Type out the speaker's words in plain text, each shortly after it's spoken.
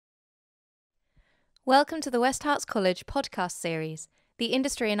Welcome to the West Herts College podcast series, The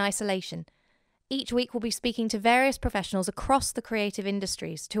Industry in Isolation. Each week we'll be speaking to various professionals across the creative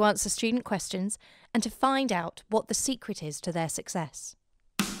industries to answer student questions and to find out what the secret is to their success.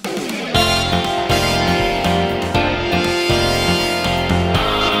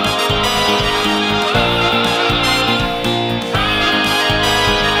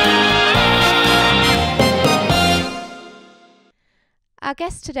 Our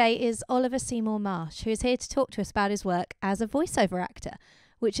guest today is Oliver Seymour Marsh, who is here to talk to us about his work as a voiceover actor,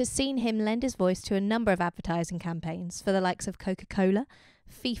 which has seen him lend his voice to a number of advertising campaigns for the likes of Coca-Cola,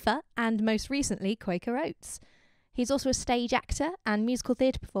 FIFA, and most recently Quaker Oats. He's also a stage actor and musical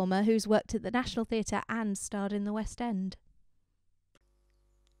theatre performer who's worked at the National Theatre and starred in the West End.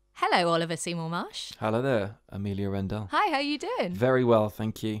 Hello, Oliver Seymour Marsh. Hello there, Amelia Rendell. Hi, how are you doing? Very well,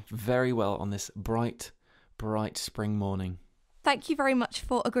 thank you. Very well on this bright spring morning. Thank you very much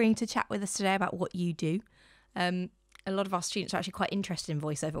for agreeing to chat with us today about what you do. A lot of our students are actually quite interested in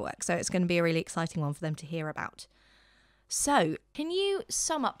voiceover work, so it's going to be a really exciting one for them to hear about. So, can you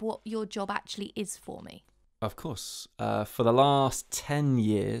sum up what your job actually is for me? Of course. For the last 10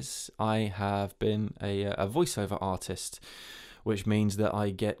 years, I have been a voiceover artist, which means that I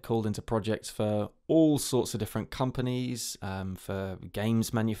get called into projects for all sorts of different companies, for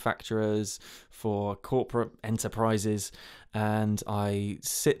games manufacturers, for corporate enterprises, and I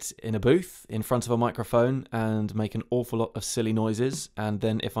sit in a booth in front of a microphone and make an awful lot of silly noises, and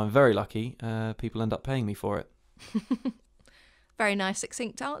then if I'm very lucky, people end up paying me for it. Very nice,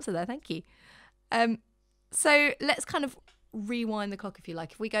 succinct answer there, thank you. So let's kind of rewind the clock, if you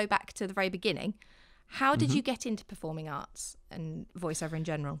like. If we go back to the very beginning, how did you get into performing arts and voiceover in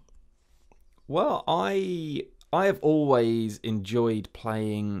general? Well, I have always enjoyed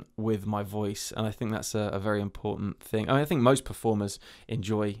playing with my voice, and I think that's a very important thing. I think most performers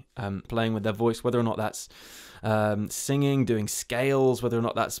enjoy playing with their voice, whether or not that's singing, doing scales, whether or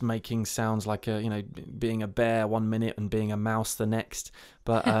not that's making sounds like being a bear 1 minute and being a mouse the next.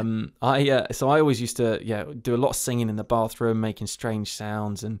 But so I always used to do a lot of singing in the bathroom, making strange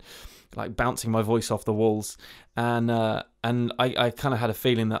sounds and like bouncing my voice off the walls, and I kind of had a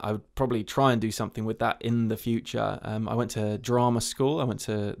feeling that I would probably try and do something with that in the future. I went to drama school. I went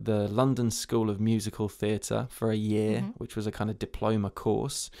to the London School of Musical Theatre for a year, which was a kind of diploma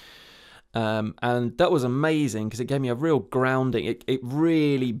course, and that was amazing because it gave me a real grounding. It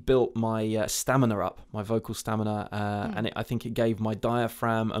really built my stamina up, my vocal stamina, and I think it gave my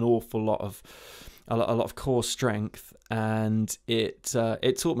diaphragm an awful lot of core strength, and it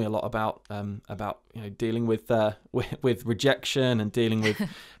taught me a lot about dealing with rejection and dealing with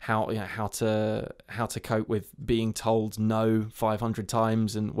how to cope with being told no 500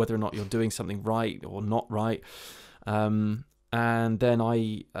 times and whether or not you're doing something right or not right. And then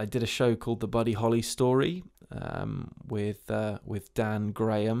I did a show called The Buddy Holly Story with Dan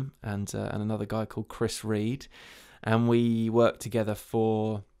Graham and another guy called Chris Reed, and we worked together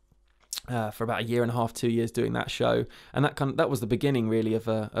for about 1.5 to 2 years doing that show, and that was the beginning really of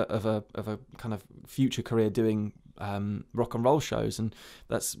a kind of future career doing rock and roll shows, and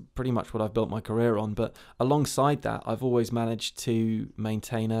that's pretty much what I've built my career on. But alongside that, I've always managed to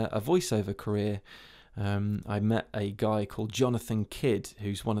maintain a voiceover career. I met a guy called Jonathan Kidd,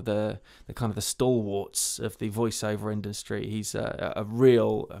 who's one of the kind of the stalwarts of the voiceover industry. He's a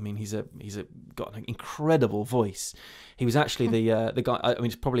real, I mean, he's got an incredible voice. He was actually the guy. I mean,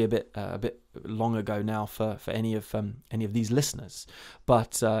 it's probably a bit long ago now for any of these listeners,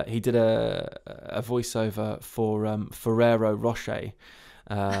 but he did a voiceover for Ferrero Rocher.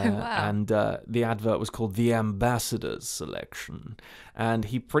 Wow. And the advert was called The Ambassadors Selection, and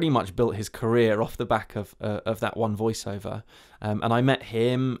he pretty much built his career off the back of that one voiceover. And I met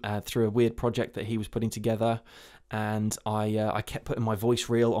him through a weird project that he was putting together, and I kept putting my voice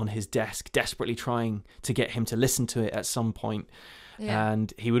reel on his desk, desperately trying to get him to listen to it at some point. Yeah.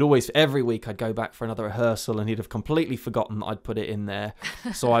 And he would always, every week I'd go back for another rehearsal and he'd have completely forgotten that I'd put it in there.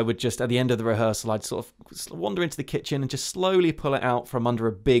 So I would just, at the end of the rehearsal, I'd sort of wander into the kitchen and just slowly pull it out from under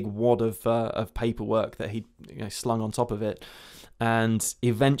a big wad of paperwork that he'd slung on top of it. And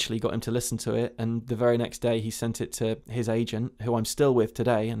eventually got him to listen to it. And the very next day he sent it to his agent, who I'm still with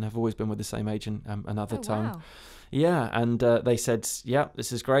today and have always been with the same agent another time. Wow. Yeah, and they said, yeah,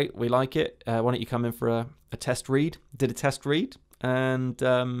 this is great. We like it. Why don't you come in for a test read? Did a test read. And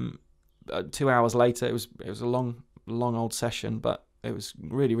 2 hours later, it was a long old session, but it was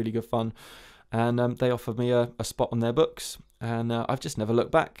really, really good fun. And they offered me a spot on their books, and I've just never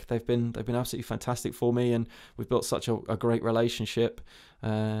looked back. They've been absolutely fantastic for me, and we've built such a great relationship.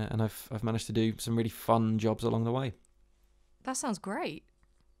 And I've managed to do some really fun jobs along the way. That sounds great.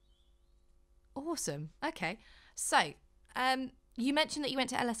 Awesome. Okay. So, you mentioned that you went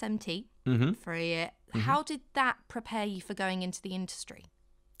to LSMT for a year. How did that prepare you for going into the industry?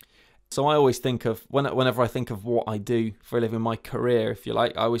 So I always think of, whenever I think of what I do for a living, my career, if you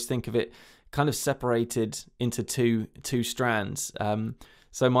like, I always think of it kind of separated into two strands.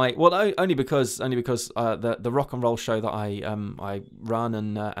 So only because the rock and roll show that I run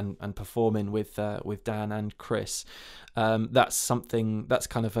and perform in with Dan and Chris, that's something that's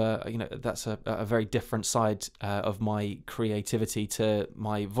kind of that's a very different side of my creativity to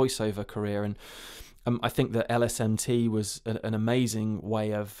my voiceover career. And I think that LSMT was an amazing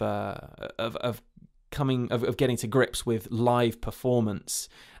way of getting to grips with live performance.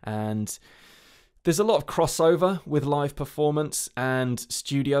 And there's a lot of crossover with live performance and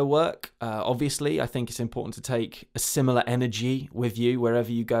studio work. Obviously, I think it's important to take a similar energy with you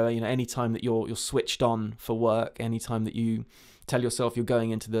wherever you go. Anytime that you're switched on for work, anytime that you tell yourself you're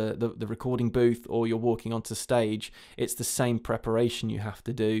going into the recording booth or you're walking onto stage, it's the same preparation you have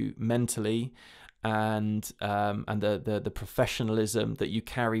to do mentally, and the professionalism that you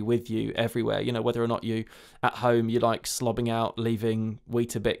carry with you everywhere. Whether or not you at home you like slobbing out, leaving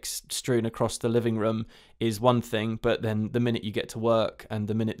Weetabix strewn across the living room is one thing, but then the minute you get to work and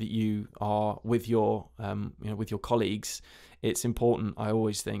the minute that you are with your with your colleagues, it's important, I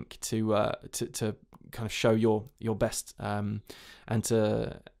always think, to kind of show your best, and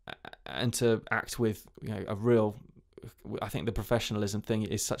to act with a real. I think the professionalism thing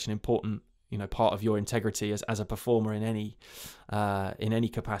is such an important part of your integrity as a performer in any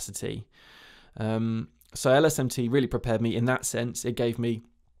capacity. So LSMT really prepared me in that sense. It gave me.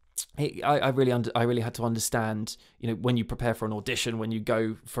 I really had to understand. When you prepare for an audition, when you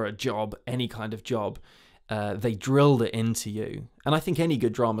go for a job, any kind of job, they drilled it into you. And I think any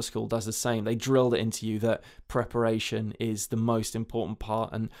good drama school does the same. They drilled it into you that preparation is the most important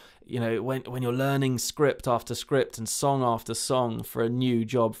part. And when you're learning script after script and song after song for a new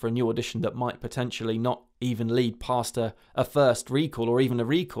job, for a new audition that might potentially not even lead past a first recall or even a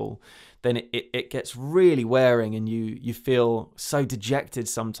recall, then it gets really wearing, and you feel so dejected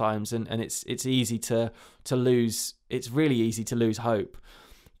sometimes, and it's easy to lose. It's really easy to lose hope.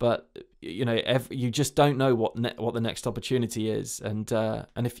 But you just don't know what the next opportunity is, and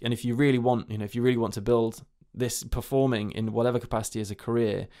if you really want to build this performing in whatever capacity as a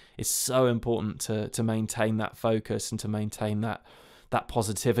career, it's so important to maintain that focus and to maintain that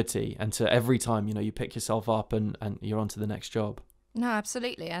positivity, and to every time you pick yourself up and you're on to the next job. No,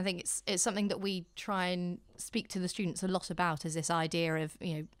 absolutely. I think it's something that we try and speak to the students a lot about, is this idea of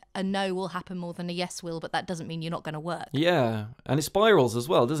a no will happen more than a yes will, but that doesn't mean you're not going to work. Yeah, and it spirals as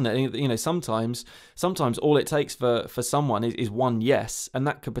well, doesn't it? Sometimes all it takes for someone is one yes, and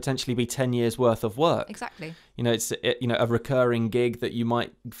that could potentially be 10 years worth of work. Exactly. It's a recurring gig that you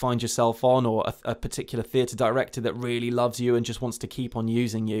might find yourself on, or a particular theatre director that really loves you and just wants to keep on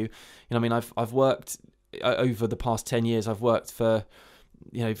using you. I've worked over the past 10 years. I've worked for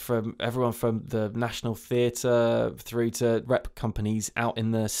from everyone from the National Theatre through to rep companies out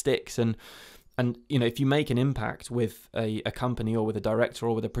in the sticks, and if you make an impact with a company or with a director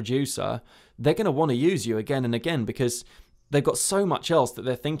or with a producer, they're going to want to use you again and again, because they've got so much else that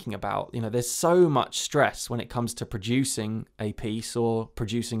they're thinking about. There's so much stress when it comes to producing a piece or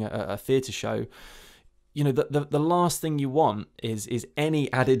producing a theatre show. The last thing you want is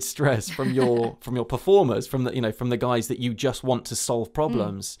any added stress from your performers, from the guys that you just want to solve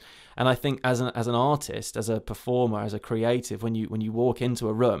problems. And I think as an artist, as a performer, as a creative, when you walk into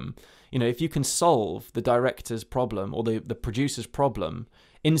a room, if you can solve the director's problem or the producer's problem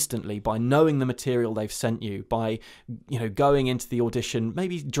instantly by knowing the material they've sent you, by going into the audition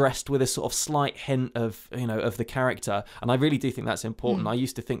maybe dressed with a sort of slight hint of of the character, and I really do think that's important. I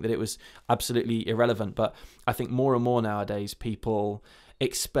used to think that it was absolutely irrelevant, but I think more and more nowadays people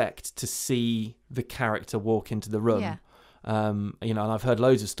expect to see the character walk into the room. Yeah. And I've heard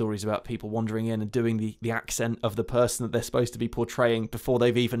loads of stories about people wandering in and doing the accent of the person that they're supposed to be portraying before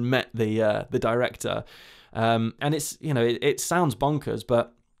they've even met the director. And it's it sounds bonkers,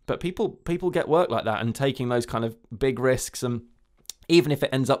 but people get work like that, and taking those kind of big risks, and even if it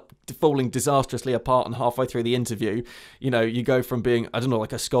ends up falling disastrously apart and halfway through the interview, you go from being, I don't know,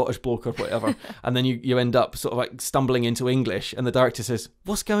 like a Scottish bloke or whatever, and then you end up sort of like stumbling into English, and the director says,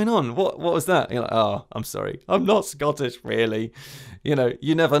 "What's going on? What was that?" And you're like, "Oh, I'm sorry, I'm not Scottish, really."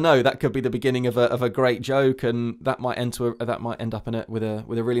 You never know. That could be the beginning of a great joke, and that might end up with a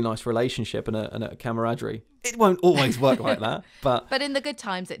really nice relationship and a camaraderie. It won't always work like that, but in the good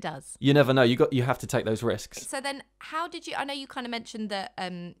times it does. You never know. You have to take those risks. So then, how did you? I know you kind of mentioned that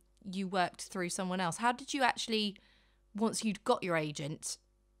you worked through someone else. How did you actually, once you'd got your agent,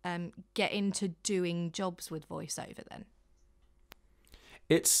 get into doing jobs with voiceover then?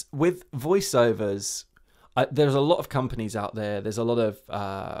 It's with voiceovers. There's a lot of companies out there. There's a lot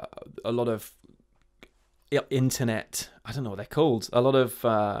of internet. I don't know what they're called. A lot of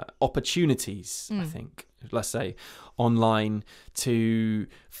opportunities. I think, let's say, online to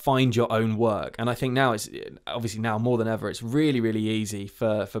find your own work. And I think now it's obviously now more than ever, it's really, really easy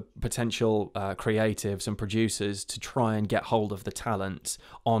for potential creatives and producers to try and get hold of the talent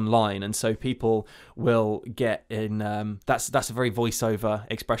online. And so people will get in. That's a very voiceover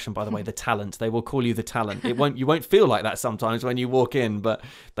expression, by the way. The talent. They will call you the talent. You won't feel like that sometimes when you walk in, but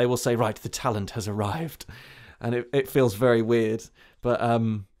they will say, right, the talent has arrived, and it feels very weird, but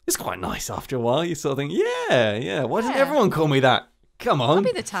it's quite nice after a while. You sort of think, yeah. Why doesn't everyone call me that? Come on. I'll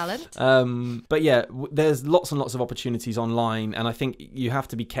be the talent. But yeah, there's lots and lots of opportunities online. And I think you have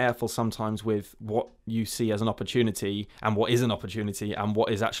to be careful sometimes with what you see as an opportunity and what is an opportunity and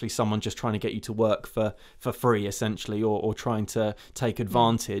what is actually someone just trying to get you to work for free, essentially, or trying to take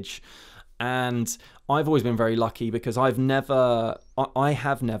advantage. And I've always been very lucky because I have never,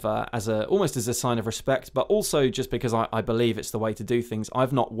 almost as a sign of respect, but also just because I believe it's the way to do things,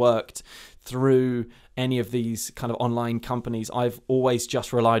 I've not worked through any of these kind of online companies. I've always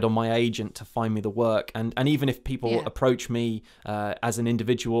just relied on my agent to find me the work. And even if people approach me as an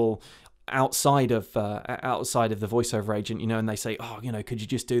individual outside of the voiceover agent, and they say, oh, could you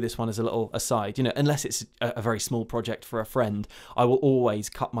just do this one as a little aside, unless it's a very small project for a friend, I will always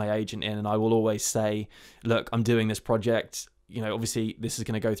cut my agent in and I will always say, look, I'm doing this project, obviously this is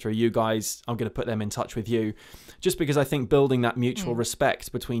going to go through you guys, I'm going to put them in touch with you, just because I think building that mutual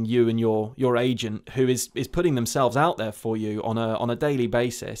respect between you and your agent, who is putting themselves out there for you on a daily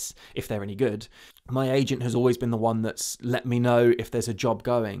basis, if they're any good. My agent has always been the one that's let me know if there's a job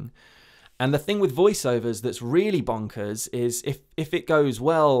going. And the thing with voiceovers that's really bonkers is if it goes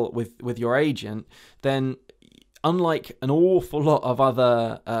well with your agent, then unlike an awful lot of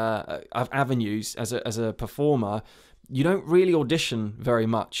other avenues as a performer, you don't really audition very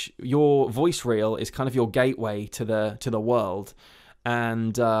much. Your voice reel is kind of your gateway to the world,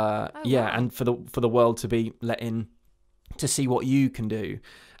 and and for the world to be let in to see what you can do.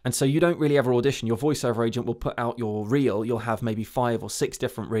 And so you don't really ever audition. Your voiceover agent will put out your reel. You'll have maybe 5 or 6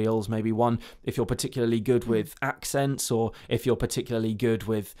 different reels, maybe one if you're particularly good with accents, or if you're particularly good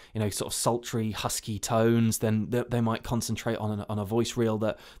with, sort of sultry, husky tones, then they might concentrate on a voice reel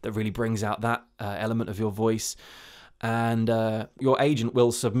that really brings out that element of your voice. And your agent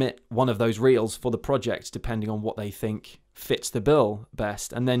will submit one of those reels for the project, depending on what they think fits the bill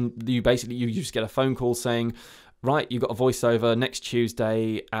best. And then you just get a phone call saying, right, you've got a voiceover next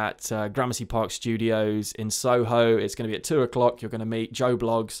Tuesday at Gramercy Park Studios in Soho. It's going to be at 2:00. You're going to meet Joe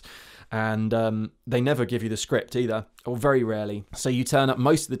Bloggs. And they never give you the script either, or very rarely. So you turn up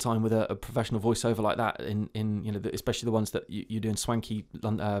most of the time with a professional voiceover like that, in especially the ones that you do in swanky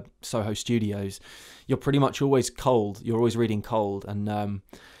Soho studios. You're pretty much always cold. You're always reading cold, and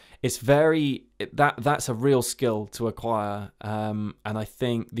it's that's a real skill to acquire. And I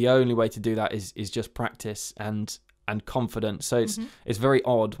think the only way to do that is just practice and confidence. So it's very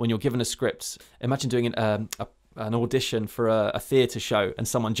odd when you're given a script. Imagine doing an audition for a theatre show and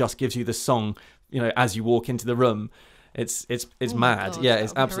someone just gives you the song, as you walk into the room. It's mad. God,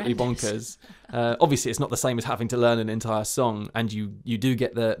 it's absolutely bonkers. Obviously, it's not the same as having to learn an entire song, and you do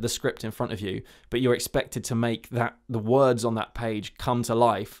get the script in front of you, but you're expected to make the words on that page come to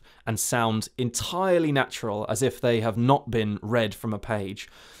life and sound entirely natural, as if they have not been read from a page.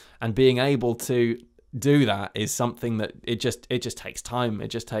 And being able to do that is something that it just takes time. It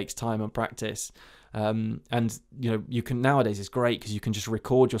just takes time and practice. And you can nowadays, it's great because you can just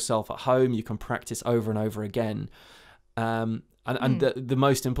record yourself at home. You can practice over and over again. And the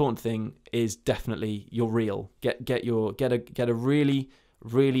most important thing is definitely your reel. Get a really,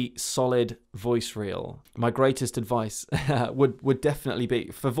 really solid voice reel. My greatest advice would definitely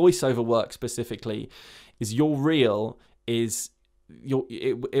be for voiceover work specifically, is your reel is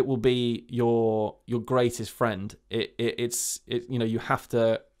it will be your greatest friend. You have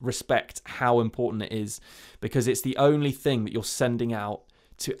to respect how important it is, because it's the only thing that you're sending out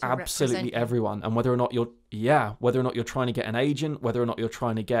to absolutely everyone. And whether or not you're trying to get an agent, whether or not you're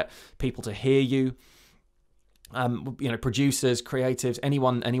trying to get people to hear you, producers, creatives,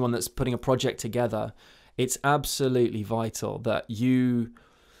 anyone that's putting a project together, it's absolutely vital that you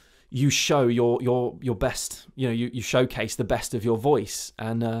show your best. You showcase the best of your voice,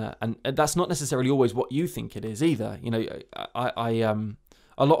 and that's not necessarily always what you think it is either. I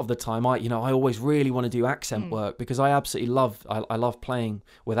a lot of the time, I always really want to do accent work, because I absolutely love playing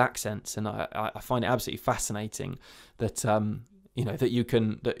with accents, and I find it absolutely fascinating that you know, that you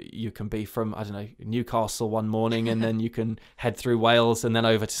can be from, I don't know, Newcastle one morning, and then you can head through Wales and then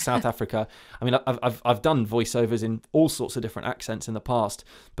over to South Africa. I mean, I've done voiceovers in all sorts of different accents in the past,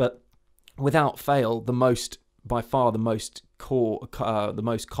 but without fail, by far the most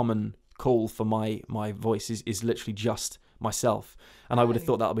common call for my voice is literally just myself. And I would have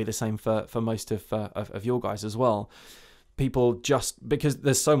thought that would be the same for most of your guys as well. People, just because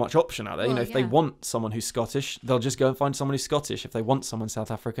there's so much option out there, you know, if they want someone who's Scottish, they'll just go and find someone who's Scottish. If they want someone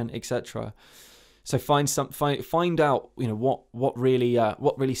South African, etc. So find out, you know, what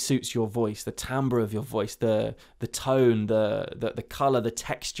really suits your voice, the timbre of your voice, the tone, the color, the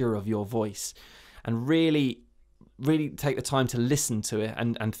texture of your voice, and really take the time to listen to it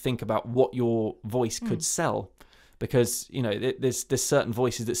and think about what your voice could sell. Because, you know, there's certain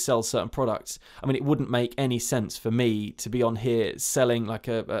voices that sell certain products. I mean, it wouldn't make any sense for me to be on here selling like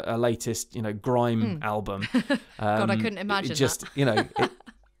a latest, you know, grime album. God, I couldn't imagine just, that. You know,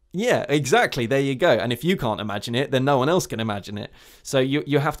 yeah, exactly. There you go. And if you can't imagine it, then no one else can imagine it. So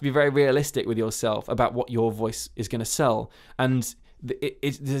you have to be very realistic with yourself about what your voice is going to sell. And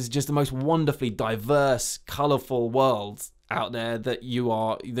there's just the most wonderfully diverse, colourful world out there that you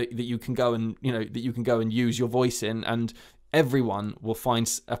can go and, you know, that you can go and use your voice in, and everyone will find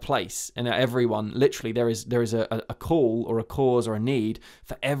a place. And everyone, literally, there is a call or a cause or a need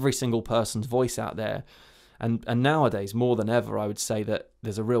for every single person's voice out there. And nowadays, more than ever, I would say that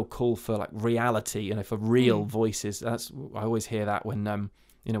there's a real call for like reality, you know, for real voices. I always hear that when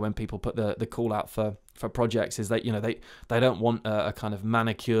you know, when people put the call out for projects, is that, you know, they don't want a kind of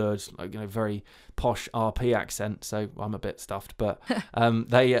manicured, like, you know, very posh RP accent. So I'm a bit stuffed, but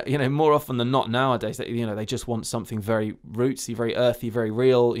they you know, more often than not nowadays, you know, they just want something very rootsy, very earthy, very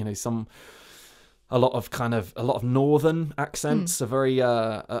real. You know, a lot of northern accents are very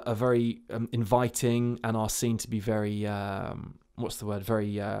inviting and are seen to be very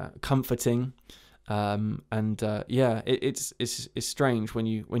very comforting. It's strange when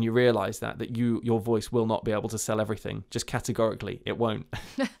you realize that your voice will not be able to sell everything. Just categorically, it won't.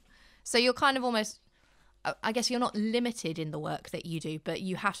 So you're kind of almost, I guess you're not limited in the work that you do, but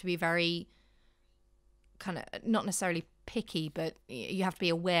you have to be very kind of, not necessarily picky, but you have to be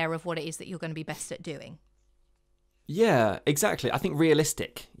aware of what it is that you're going to be best at doing. Yeah, exactly. I think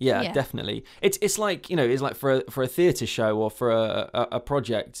realistic. Yeah, definitely. It's like, you know, it's like for a theatre show or for a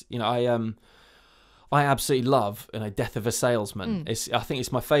project. You know, I absolutely love, you know, Death of a Salesman. I think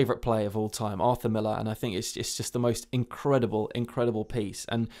it's my favourite play of all time, Arthur Miller, and I think it's just the most incredible piece.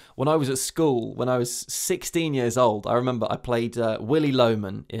 And when I was at school, when I was 16 years old, I remember I played Willie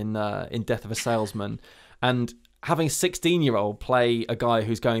Loman in Death of a Salesman, and having a 16-year-old play a guy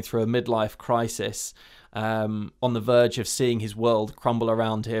who's going through a midlife crisis, on the verge of seeing his world crumble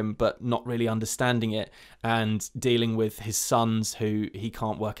around him, but not really understanding it, and dealing with his sons who he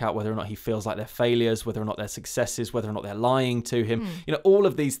can't work out whether or not he feels like they're failures, whether or not they're successes, whether or not they're lying to him. You know, all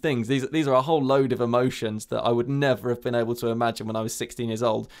of these things, these are a whole load of emotions that I would never have been able to imagine when I was 16 years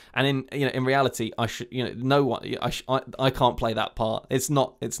old. And in reality, I can't play that part. It's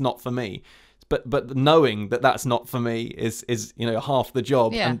not for me. But knowing that that's not for me is you know, half the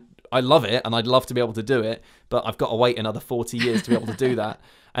job. Yeah. And I love it, and I'd love to be able to do it, but I've got to wait another 40 years to be able to do that.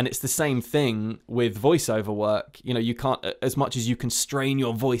 And it's the same thing with voiceover work. You know, you can't, as much as you can strain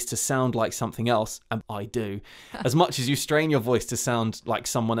your voice to sound like something else, and I do, as much as you strain your voice to sound like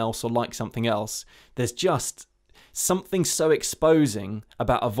someone else or like something else, there's just something so exposing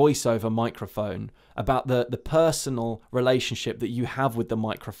about a voiceover microphone, about the personal relationship that you have with the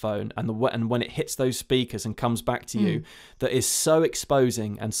microphone, and when it hits those speakers and comes back to you, that is so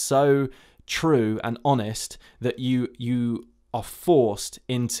exposing and so true and honest that you are forced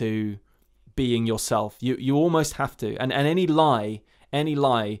into being yourself. You almost have to, and any lie,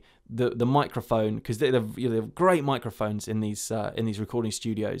 the microphone, because they're great microphones in these recording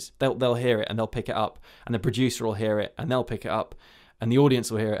studios. They'll hear it and they'll pick it up, and the producer will hear it and they'll pick it up, and the audience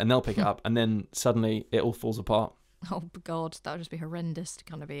will hear it and they'll pick it up, and then suddenly it all falls apart. Oh God, that would just be horrendous to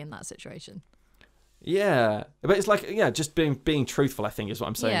kind of be in that situation. Yeah, but it's like, yeah, just being truthful, I think, is what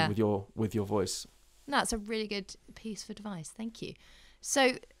I'm saying with your voice. No, that's a really good piece of advice. Thank you.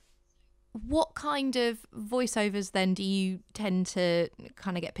 So, what kind of voiceovers then do you tend to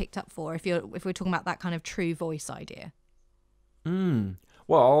kind of get picked up for if we're talking about that kind of true voice idea?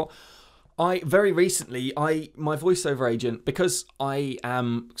 Well, very recently, my voiceover agent, because I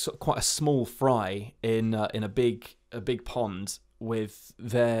am sort of quite a small fry in a big pond,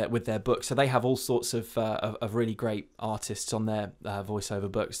 their books. So they have all sorts of really great artists on their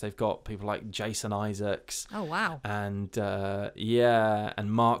voiceover books. They've got people like Jason Isaacs. Oh wow! And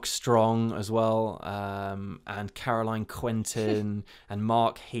and Mark Strong as well, and Caroline Quentin and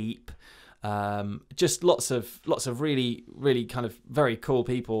Mark Heap. Just lots of really kind of very cool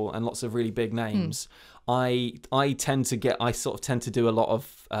people and lots of really big names. I tend to do a lot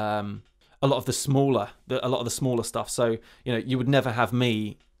of the smaller stuff. So you would never have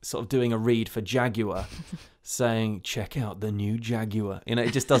me sort of doing a read for Jaguar saying check out the new Jaguar.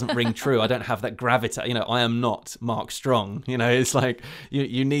 It just doesn't ring true. I don't have that gravitas. I am not Mark Strong. It's like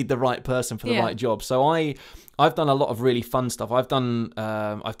you need the right person for the right job. So I've done a lot of really fun stuff. I've done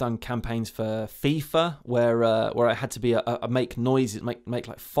campaigns for FIFA where I had to be a make noises, make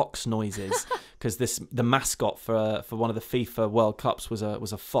like fox noises, because the mascot for one of the FIFA World Cups was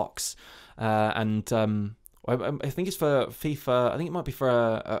a fox, and I think it's for FIFA. I think it might be for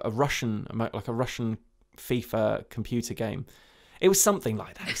a Russian FIFA computer game. It was something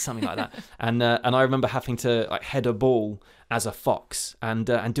like that. And I remember having to like head a ball as a fox and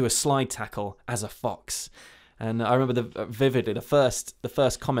do a slide tackle as a fox. And I remember vividly the first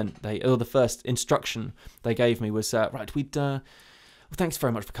comment the first instruction they gave me was right. Well, thanks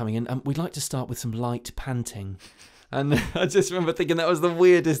very much for coming in. We'd like to start with some light panting. And I just remember thinking that was the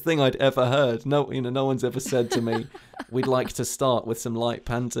weirdest thing I'd ever heard. No one's ever said to me, "We'd like to start with some light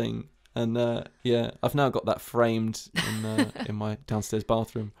panting." And I've now got that framed in my downstairs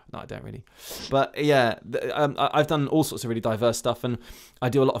bathroom. No, I don't really. But I've done all sorts of really diverse stuff, and I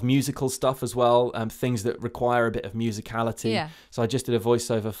do a lot of musical stuff as well, things that require a bit of musicality. Yeah. So I just did a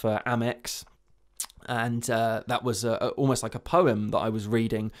voiceover for Amex, and that was almost like a poem that I was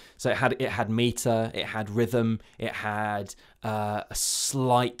reading. So it had meter, it had rhythm, it had a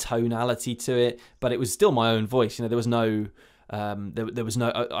slight tonality to it, but it was still my own voice. There was no. There was no.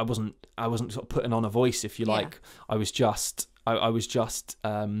 I wasn't sort of putting on a voice, if you like. I was just. I was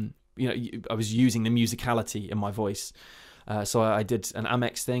using the musicality in my voice. So I did an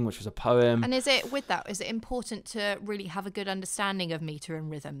Amex thing, which was a poem. And is it important to really have a good understanding of meter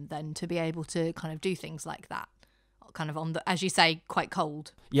and rhythm then to be able to kind of do things like that? Kind of on the, as you say, quite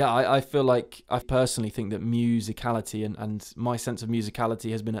cold. Yeah, I feel like I personally think that musicality and my sense of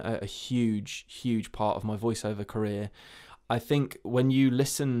musicality has been a huge part of my voiceover career. I think when you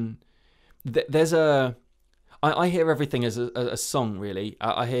listen, there's I hear everything as a song, really.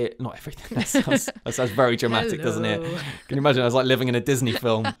 I hear, not everything, that sounds very dramatic, doesn't it? Can you imagine? I was like living in a Disney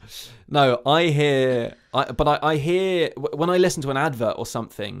film. No, I hear, when I listen to an advert or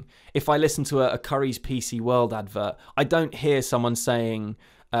something, if I listen to a Curry's PC World advert, I don't hear someone saying,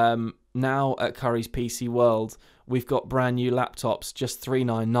 now at Curry's PC World, we've got brand new laptops, just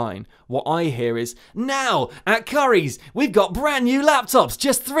 $399. What I hear is, now at Curry's, we've got brand new laptops,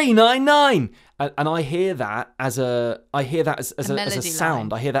 just $399. And I hear that as a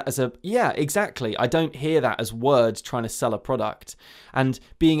sound. Line. I hear that as exactly. I don't hear that as words trying to sell a product. And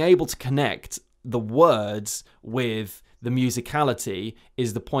being able to connect the words with the musicality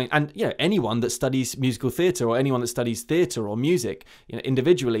is the point. And anyone that studies musical theatre or anyone that studies theatre or music,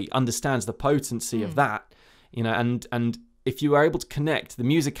 individually understands the potency of that. And if you are able to connect the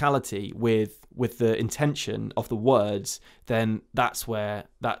musicality with the intention of the words, then that's where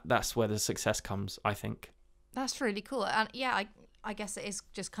the success comes, I think. That's really cool. And I guess it is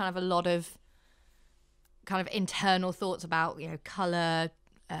just kind of a lot of kind of internal thoughts about colour,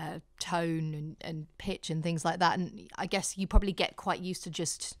 tone and pitch and things like that. And I guess you probably get quite used to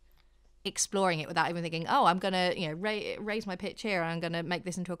just exploring it without even thinking, I'm gonna raise my pitch here and I'm gonna make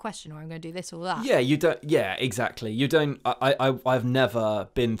this into a question, or I'm gonna do this or that. Exactly. You don't. I've never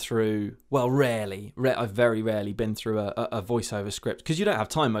been through, I've very rarely been through a voiceover script, because you don't have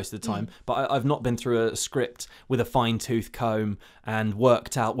time most of the time. But I've not been through a script with a fine-tooth comb and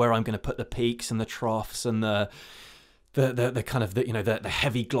worked out where I'm going to put the peaks and the troughs and the kind of the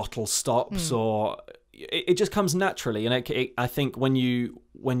heavy glottal stops, or it just comes naturally. And I think when you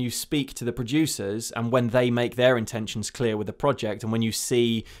speak to the producers and when they make their intentions clear with the project, and when you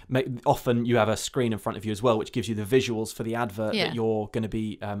see, often you have a screen in front of you as well, which gives you the visuals for the advert that you're going to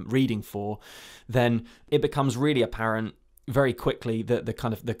be reading for, then it becomes really apparent very quickly the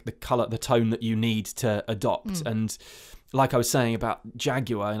kind of the color, the tone that you need to adopt. And like I was saying about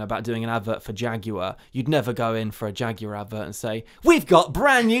Jaguar and about doing an advert for Jaguar, you'd never go in for a Jaguar advert and say, we've got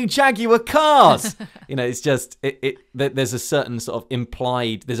brand new Jaguar cars. It's just, there's a certain sort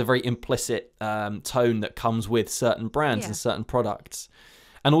of there's a very implicit tone that comes with certain brands and certain products.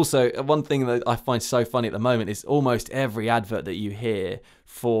 And also, one thing that I find so funny at the moment is almost every advert that you hear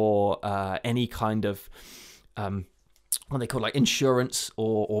for any kind of what they call like insurance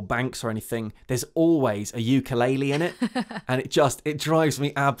or banks or anything, there's always a ukulele in it. And it drives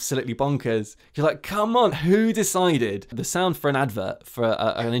me absolutely bonkers. You're like, come on, who decided the sound for an advert for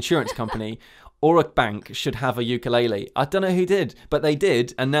an insurance company or a bank should have a ukulele? I don't know who did, but they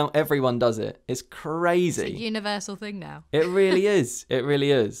did, and now everyone does it. It's crazy. It's a universal thing now. It really is. It really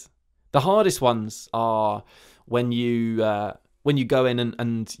is. The hardest ones are when you go in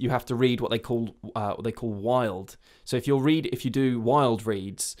and you have to read what they call wild. So if you do wild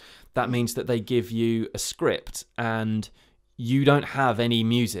reads, that means that they give you a script and you don't have any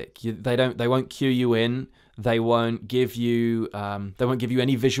music. They won't cue you in. They won't give you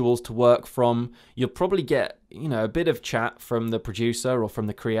any visuals to work from. You'll probably get a bit of chat from the producer or from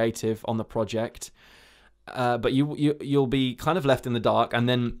the creative on the project, but you'll be kind of left in the dark, and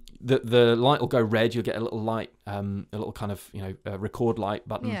then the light will go red. You'll get a little light, a little kind of record light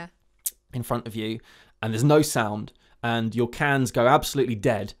button in front of you, and there's no sound, and your cans go absolutely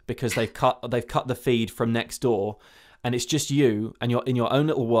dead because they've cut the feed from next door. And it's just you, and you're in your own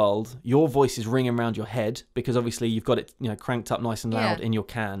little world. Your voice is ringing around your head because obviously you've got it, cranked up nice and loud in your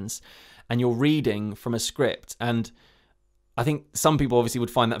cans, and you're reading from a script. And I think some people obviously would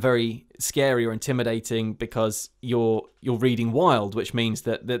find that very scary or intimidating because you're reading wild, which means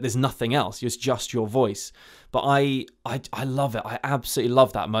that there's nothing else. It's just your voice. But I love it. I absolutely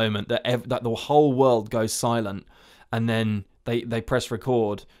love that moment that the whole world goes silent, and then they press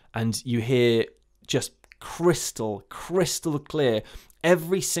record, and you hear just crystal clear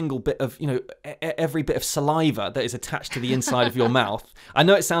every single bit of every bit of saliva that is attached to the inside of your mouth. I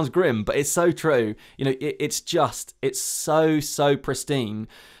know it sounds grim, but it's so true. It's so pristine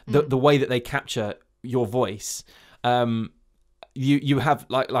the way that they capture your voice. You have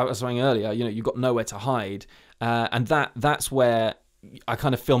like I was saying earlier, you've got nowhere to hide, and that's where I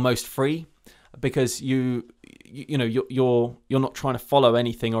kind of feel most free, because you're not trying to follow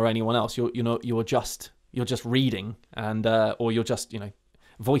anything or anyone else. You're just reading, and or you're just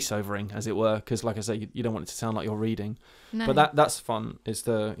voiceovering, as it were, because like I say, you don't want it to sound like you're reading. No. But that's fun. Is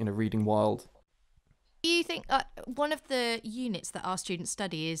the reading wild. Do you think one of the units that our students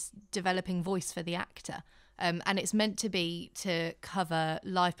study is developing voice for the actor, and it's meant to be to cover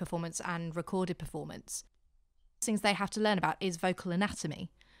live performance and recorded performance? Things they have to learn about is vocal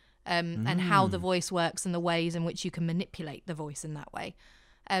anatomy, and how the voice works and the ways in which you can manipulate the voice in that way.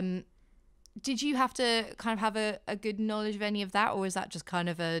 Did you have to kind of have a good knowledge of any of that, or is that just kind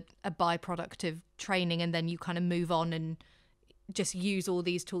of a byproduct of training, and then you kind of move on and just use all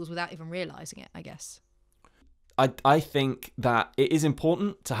these tools without even realising it, I guess? I think that it is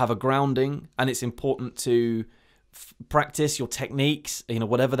important to have a grounding, and it's important to practice your techniques,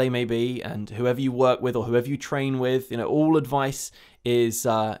 whatever they may be, and whoever you work with or whoever you train with, all advice is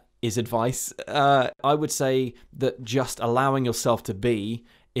advice. I would say that just allowing yourself to be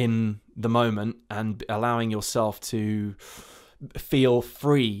in the moment and allowing yourself to feel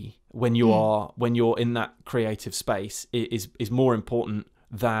free when you're in that creative space is more important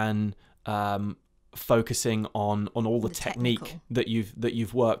than focusing on all the technique that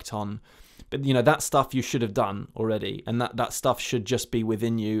you've worked on. But that stuff you should have done already, and that stuff should just be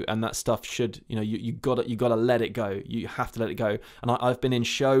within you, and that stuff should you gotta let it go. You have to let it go. And I've been in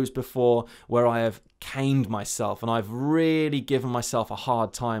shows before where I have caned myself, and I've really given myself a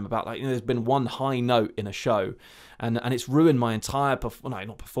hard time about there's been one high note in a show, and it's ruined my entire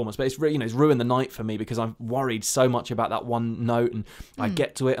not performance, but it's ruined the night for me, because I'm worried so much about that one note, and I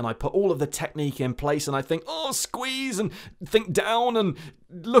get to it and I put all of the technique in place, and I think, squeeze and think down and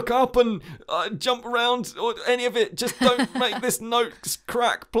look up and jump around, or any of it. Just don't make this note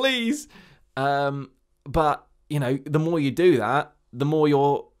crack, please. But the more you do that, the more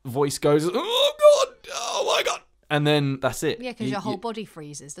your voice goes, oh god, oh my god, and then that's it. Yeah, because your whole body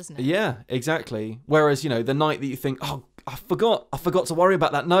freezes, doesn't it? Yeah, exactly. Whereas the night that you think, oh, I forgot to worry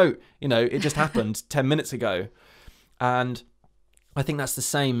about that note, it just happened 10 minutes ago. And I think that's the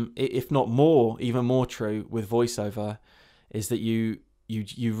same, if not more, even more true with voiceover, is that you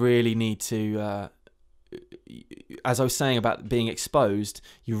really need to, as I was saying about being exposed,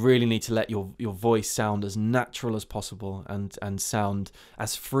 you really need to let your voice sound as natural as possible and sound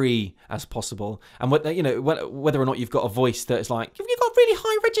as free as possible. And whether or not you've got a voice that is like, you've got really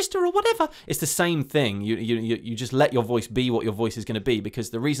high register or whatever, it's the same thing. You just let your voice be what your voice is going to be, because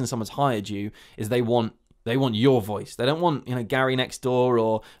the reason someone's hired you is they want your voice. They don't want Gary next door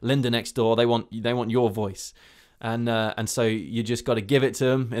or Linda next door. They want your voice. And so you just got to give it to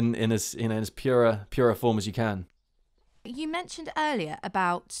them in as pure a form as you can. You mentioned earlier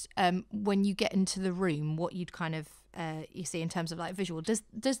about when you get into the room, what you'd kind of you see in terms of like visual. Does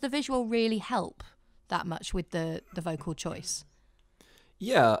the visual really help that much with the vocal choice.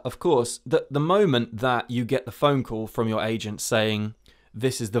 Yeah, of course. The moment that you get the phone call from your agent saying,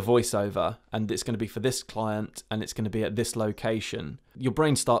 this is the voiceover and it's going to be for this client and it's going to be at this location, your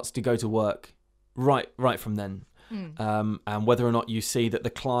brain starts to go to work right from then. And whether or not you see that the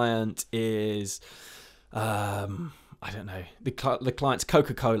client is, I don't know, the client's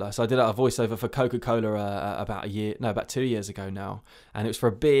Coca-Cola. So I did a voiceover for Coca-Cola about 2 years ago now, and it was for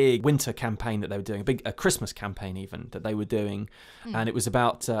a big winter campaign that they were doing, a Christmas campaign even that they were doing, and it was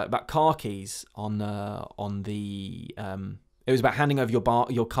about car keys on the. It was about handing over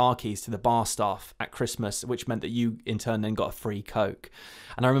your car keys to the bar staff at Christmas, which meant that you in turn then got a free Coke.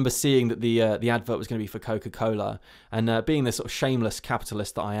 And I remember seeing that the advert was going to be for Coca-Cola, and being the sort of shameless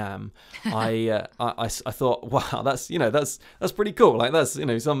capitalist that I am, I thought, wow, that's pretty cool. Like that's when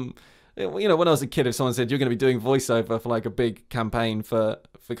I was a kid, if someone said you're going to be doing voiceover for like a big campaign for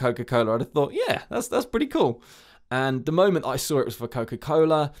Coca-Cola, I'd have thought, yeah, that's pretty cool. And the moment I saw it was for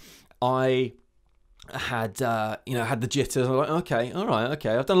Coca-Cola, I had the jitters. I'm like, okay, all right,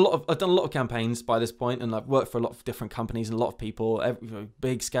 okay. I've done a lot of campaigns by this point, and I've worked for a lot of different companies and a lot of people,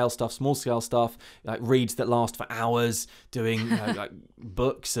 big scale stuff, small scale stuff, like reads that last for hours, doing like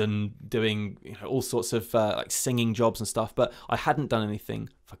books and doing all sorts of like singing jobs and stuff. But I hadn't done anything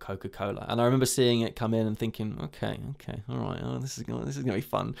for Coca-Cola, and I remember seeing it come in and thinking, okay, all right, this is gonna be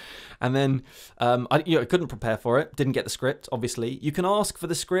fun. And then I couldn't prepare for it, didn't get the script. Obviously, you can ask for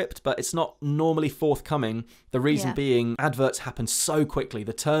the script, but it's not normally forthcoming. The reason being, adverts happen so quickly.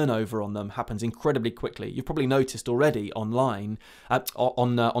 The turnover on them happens incredibly quickly. You've probably noticed already online,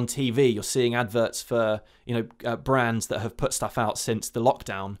 on TV, you're seeing adverts for brands that have put stuff out since the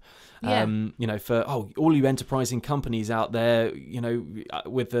lockdown. For all you enterprising companies out there,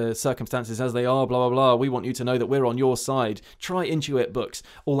 with the circumstances as they are, blah blah blah, we want you to know that we're on your side. Try Intuit books,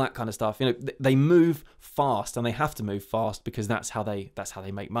 all that kind of stuff. They move fast, and they have to move fast because that's how they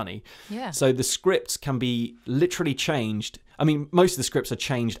make money. Yeah. So the scripts can be literally changed. I mean, most of the scripts are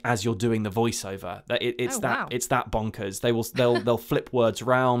changed as you're doing the voiceover. It's that bonkers. They'll flip words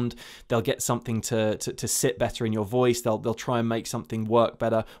around. They'll get something to sit better in your voice. They'll try and make something work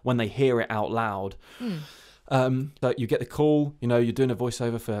better when they hear it out loud. So you get the call. You're doing a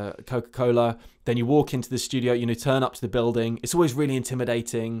voiceover for Coca-Cola. Then you walk into the studio. Turn up to the building. It's always really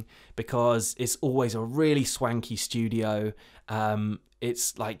intimidating because it's always a really swanky studio.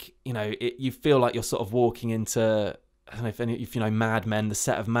 It's like you feel like you're sort of walking into, I don't know if you know Mad Men, the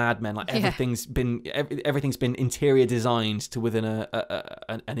set of Mad Men. Like everything's been interior designed to within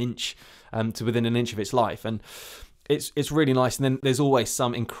an inch of its life, and it's really nice. And then there's always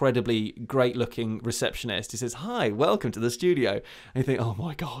some incredibly great looking receptionist who says, "Hi, welcome to the studio." And you think, "Oh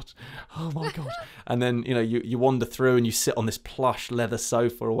my god." And then you wander through and you sit on this plush leather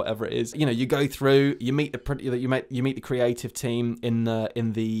sofa or whatever it is. You go through, you meet the creative team in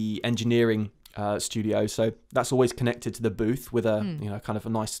the engineering studio, so that's always connected to the booth with a kind of a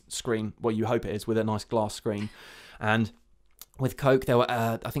nice screen. Well, you hope it is, with a nice glass screen. And with Coke, there were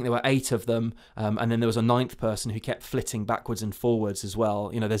I think there were 8 of them, and then there was a 9th person who kept flitting backwards and forwards as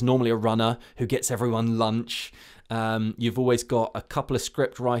well. There's normally a runner who gets everyone lunch. You've always got a couple of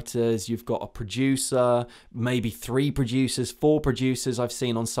script writers. You've got a producer, maybe 3 producers, 4 producers I've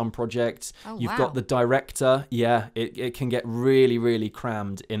seen on some projects. You've got the director. Yeah, it can get really, really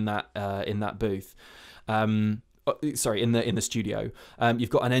crammed in that booth. In the studio. You've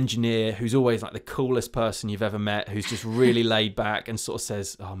got an engineer who's always like the coolest person you've ever met, who's just really laid back and sort of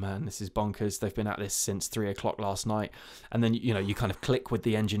says, "Oh man, this is bonkers. They've been at this since 3 o'clock last night." And then you kind of click with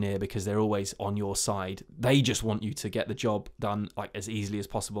the engineer because they're always on your side. They just want you to get the job done like as easily as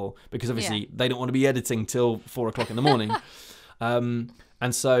possible, because obviously they don't want to be editing till 4 o'clock in the morning.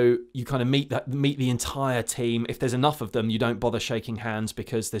 And so you kind of meet the entire team. If there's enough of them, you don't bother shaking hands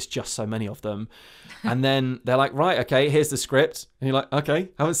because there's just so many of them. And then they're like, "Right, okay, here's the script." And you're like, "Okay,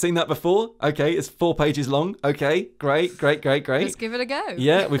 haven't seen that before. Okay, it's 4 pages long. Okay, great. Let's give it a go."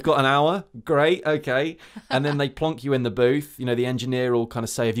 Yeah, we've got an hour. Great, okay. And then they plonk you in the booth. The engineer will kind of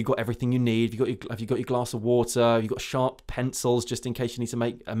say, "Have you got everything you need? Have you got your glass of water? Have you got sharp pencils just in case you need to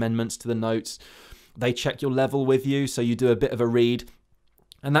make amendments to the notes?" They check your level with you, so you do a bit of a read.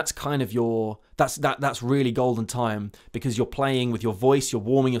 And that's kind of that's really golden time, because you're playing with your voice, you're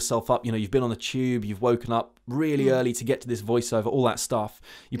warming yourself up. You've been on the tube, you've woken up really early to get to this voiceover, all that stuff.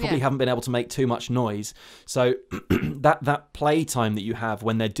 You probably haven't been able to make too much noise. So that play time that you have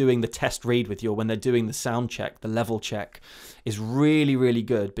when they're doing the test read with you, or when they're doing the sound check, the level check, is really, really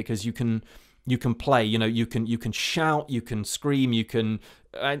good, because you can play, you can shout, you can scream, you can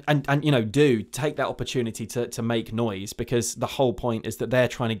and you know, do take that opportunity to make noise, because the whole point is that they're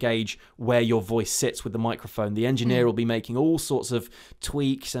trying to gauge where your voice sits with the microphone. The engineer will be making all sorts of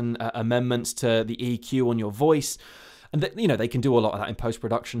tweaks and amendments to the EQ on your voice, and you know, they can do a lot of that in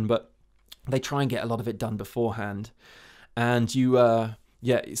post-production, but they try and get a lot of it done beforehand. And you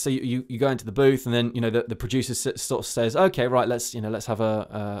so you go into the booth, and then, you know, the producer sort of says, okay, right, let's have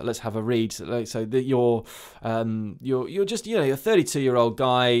a read. So that you're just, you know, you're a 32-year-old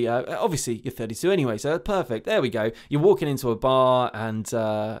guy. Obviously you're 32 anyway, so perfect. There we go. You're walking into a bar, and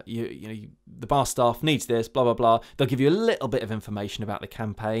the bar staff needs this, blah blah blah. They'll give you a little bit of information about the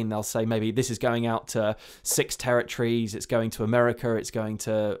campaign. They'll say maybe this is going out to 6 territories. It's going to America. It's going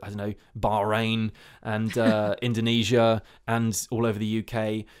to, I don't know, Bahrain and Indonesia and all over the UK.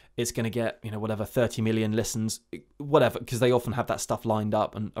 It's going to get, you know, whatever, 30 million listens, whatever, because they often have that stuff lined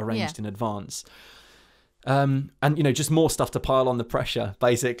up and arranged in advance. And, you know, just more stuff to pile on the pressure,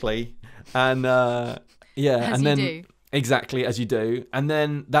 basically. And and then do. Exactly, as you do. And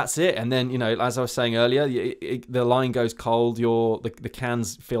then that's it. And then, you know, as I was saying earlier, the line goes cold. The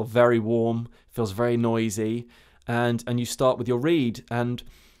cans feel very warm, feels very noisy, and you start with your read, and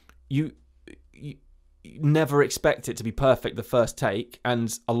you never expect it to be perfect the first take,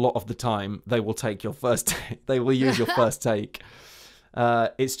 and a lot of the time they will take your first take. They will use your first take.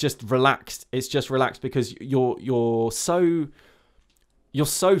 It's just relaxed. It's just relaxed because you're so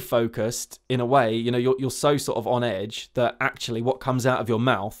focused in a way, you know, you're so sort of on edge that actually what comes out of your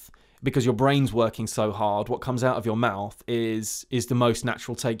mouth, because your brain's working so hard, what comes out of your mouth is the most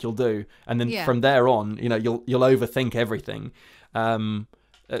natural take you'll do. And then from there on, you know, you'll overthink everything.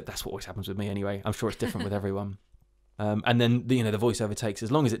 That's what always happens with me anyway. I'm sure it's different with everyone. And then the voiceover takes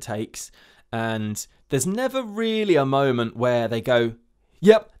as long as it takes, and there's never really a moment where they go,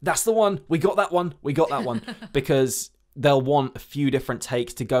 yep, that's the one, we got that one, because they'll want a few different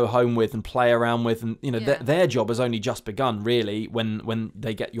takes to go home with and play around with, and you know, their job has only just begun really when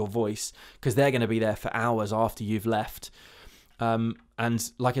they get your voice, because they're going to be there for hours after you've left.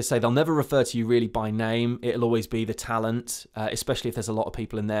 And like I say, they'll never refer to you really by name. It'll always be the talent, especially if there's a lot of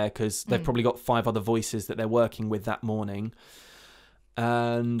people in there, because they've probably got 5 other voices that they're working with that morning.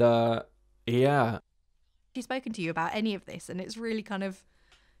 And she's spoken to you about any of this, and it's really kind of,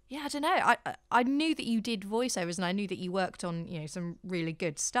 I don't know. I knew that you did voiceovers, and I knew that you worked on, you know, some really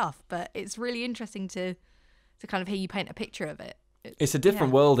good stuff, but it's really interesting to kind of hear you paint a picture of it. It's a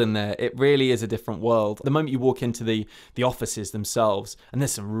different world in there. It really is a different world. The moment you walk into the offices themselves, and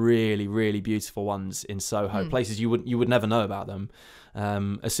there's some really, really beautiful ones in Soho, places you would never know about them.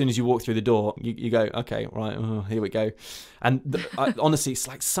 As soon as you walk through the door, you go, okay, right, here we go. And honestly, it's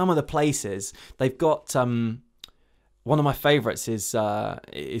like some of the places they've got. One of my favourites is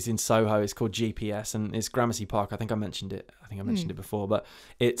in Soho. It's called GPS, and it's Gramercy Park. I think I mentioned it. It before, but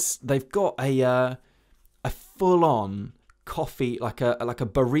they've got a full on coffee, like a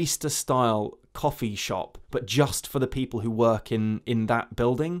barista style coffee shop, but just for the people who work in that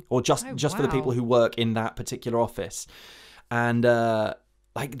building, or just for the people who work in that particular office. And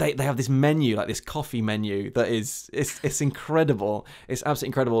like they have this menu, like this coffee menu that it's incredible. It's absolutely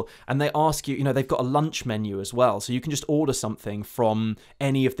incredible. And they ask you, you know, they've got a lunch menu as well, so you can just order something from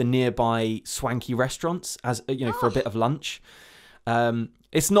any of the nearby swanky restaurants, as you know, for a bit of lunch.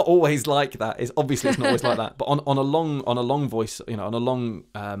 It's not always like that. It's not always like that. But on a long voice, you know, on a long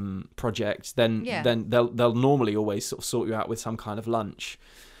project, then they'll normally always sort of sort you out with some kind of lunch,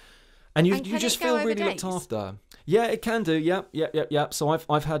 and you just feel really looked after. Yeah, it can do. Yep. So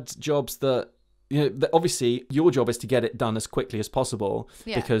I've had jobs that, you know, that obviously your job is to get it done as quickly as possible,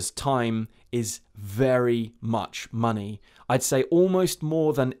 because time is very much money. I'd say almost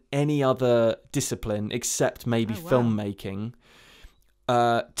more than any other discipline except maybe filmmaking.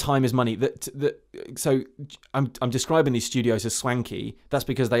 Time is money. So I'm describing these studios as swanky. That's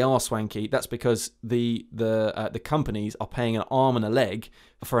because they are swanky. That's because the companies are paying an arm and a leg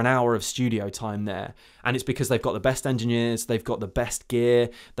for an hour of studio time there, and it's because they've got the best engineers, they've got the best gear,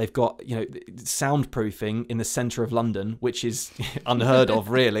 they've got, you know, soundproofing in the centre of London, which is unheard of,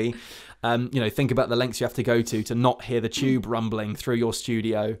 really. You know, think about the lengths you have to go to not hear the tube rumbling through your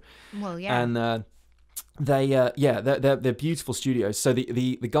studio. Well, yeah. And they're beautiful studios. So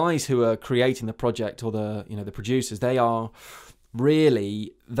the guys who are creating the project, or the producers, they are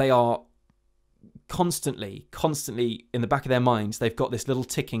constantly in the back of their minds, they've got this little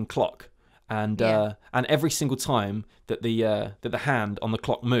ticking clock, and every single time that the hand on the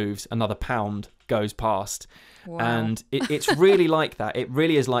clock moves, another pound goes past. Wow. And it's really like that. It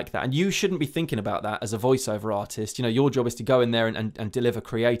really is like that. And you shouldn't be thinking about that as a voiceover artist. You know, your job is to go in there and deliver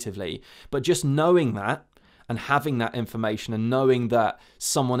creatively. But just knowing that, and having that information and knowing that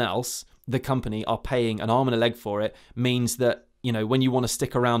someone else, the company, are paying an arm and a leg for it means that, you know, when you want to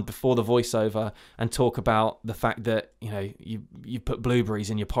stick around before the voiceover and talk about the fact that, you know, you put blueberries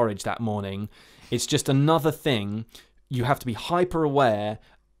in your porridge that morning, it's just another thing. You have to be hyper aware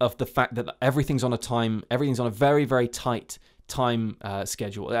of the fact that everything's on a very, very tight time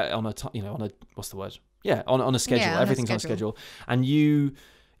schedule, on a what's the word? Yeah, on a schedule. Yeah, everything's on a schedule. And you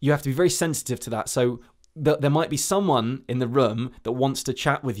have to be very sensitive to that. So there might be someone in the room that wants to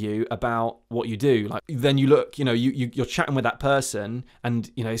chat with you about what you do. Like, then you look, you know, you're chatting with that person, and,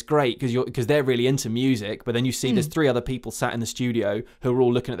 you know, it's great because they're really into music. But then you see there's 3 other people sat in the studio who are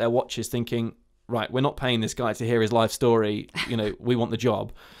all looking at their watches thinking, right, we're not paying this guy to hear his life story. You know, we want the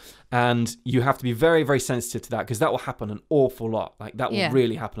job. And you have to be very, very sensitive to that, because that will happen an awful lot. Like, that will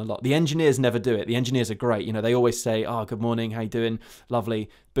really happen a lot. The engineers never do it. The engineers are great. You know, they always say, oh, good morning, how you doing? Lovely.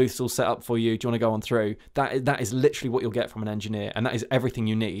 Booth's all set up for you. Do you want to go on through? That is literally what you'll get from an engineer, and that is everything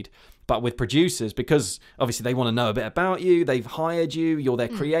you need. But with producers, because obviously they want to know a bit about you, they've hired you, you're their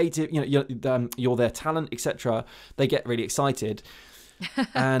creative, you know, you're their talent, etc. They get really excited.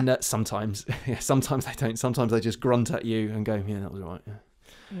 And sometimes they don't. Sometimes they just grunt at you and go, yeah, that was all right. Yeah.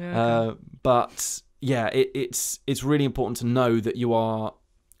 Yeah. But yeah, it's really important to know that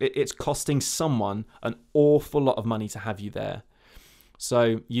it's costing someone an awful lot of money to have you there.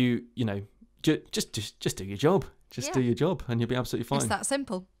 So you know, just do your job. Just do your job, and you'll be absolutely fine. It's that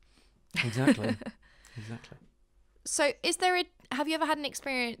simple. Exactly. So have you ever had an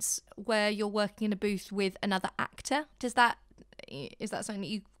experience where you're working in a booth with another actor? Is that something that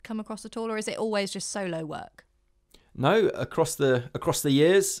you come across at all, or is it always just solo work? No, across the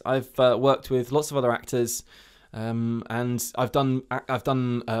years, I've worked with lots of other actors, and I've done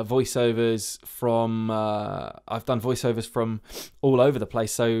voiceovers from all over the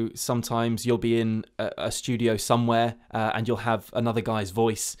place. So sometimes you'll be in a studio somewhere, and you'll have another guy's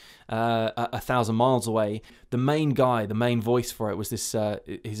voice 1,000 miles away. The main voice for it was this.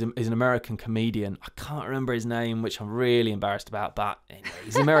 He's an American comedian. I can't remember his name, which I'm really embarrassed about. But anyway,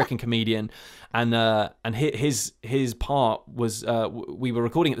 he's an American comedian, and his part was we were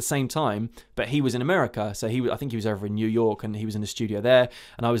recording at the same time, but he was in America, so I think he was over in New York, and he was in a studio there,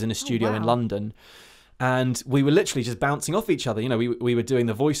 and I was in a studio in London. And we were literally just bouncing off each other. You know, we were doing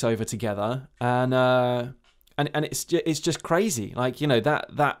the voiceover together, and it's just crazy. Like, you know,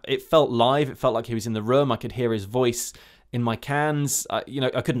 that it felt live. It felt like he was in the room. I could hear his voice in my cans. You know,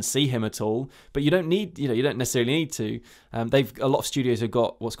 I couldn't see him at all. But you don't necessarily need to. A lot of studios have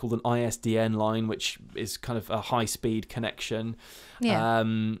got what's called an ISDN line, which is kind of a high-speed connection. Yeah.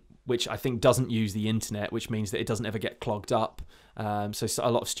 Which I think doesn't use the internet, which means that it doesn't ever get clogged up. So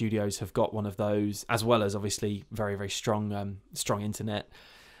a lot of studios have got one of those, as well as obviously very, very strong internet.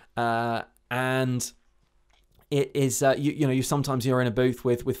 And it is, you sometimes you're in a booth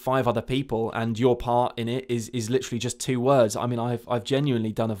with 5 other people, and your part in it is literally just 2 words. I mean, I've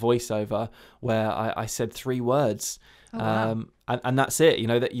genuinely done a voiceover where I said 3 words. Oh, wow. And that's it. You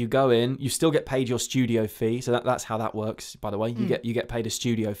know, that you go in, you still get paid your studio fee. So that's how that works, by the way. You get paid a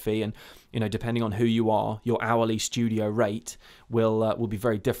studio fee, and, you know, depending on who you are, your hourly studio rate will be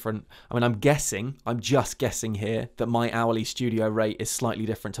very different. I mean, I'm just guessing here that my hourly studio rate is slightly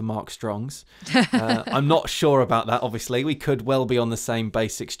different to Mark Strong's. I'm not sure about that. Obviously, we could well be on the same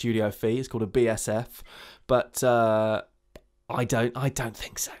basic studio fee. It's called a BSF, but I don't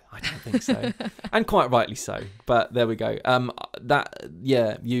think so. And quite rightly so. But there we go.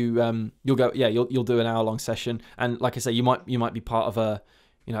 You'll do an hour-long session, and like I say, you might be part of a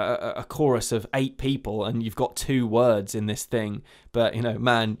chorus of 8 people, and you've got 2 words in this thing. But, you know,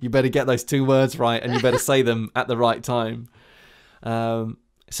 man, you better get those 2 words right, and you better say them at the right time. So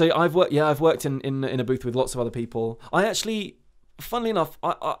I've worked in a booth with lots of other people. I actually, funnily enough,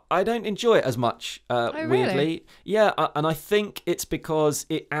 I don't enjoy it as much, weirdly. Really? Yeah, and I think it's because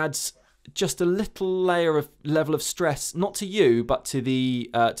it adds just a little level of stress, not to you, but to the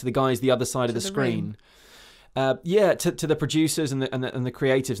guys the other side of the screen. To the producers and the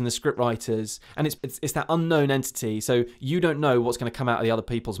creatives and the script writers, and it's that unknown entity. So you don't know what's going to come out of the other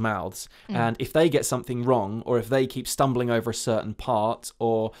people's mouths, and if they get something wrong, or if they keep stumbling over a certain part,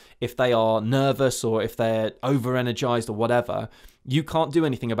 or if they are nervous, or if they're over-energized or whatever, you can't do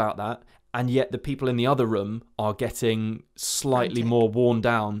anything about that. And yet the people in the other room are getting slightly more worn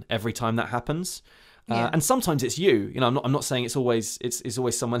down every time that happens. And sometimes it's you. I'm not saying it's always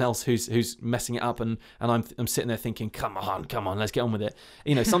someone else who's messing it up, and I'm sitting there thinking, come on, let's get on with it.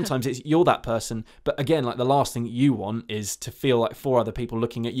 Sometimes it's you're that person. But again, like the last thing you want is to feel like 4 other people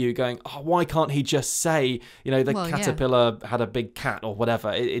looking at you, going, "Oh, why can't he just say, the caterpillar had a big cat or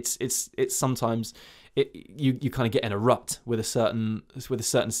whatever?" It's sometimes. You kind of get in a rut with a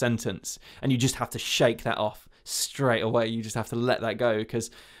certain sentence, and you just have to shake that off straight away. You just have to let that go,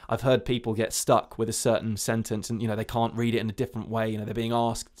 because I've heard people get stuck with a certain sentence, and they can't read it in a different way. They're being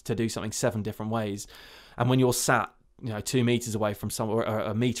asked to do something 7 different ways, and when you're sat 2 meters away from someone, or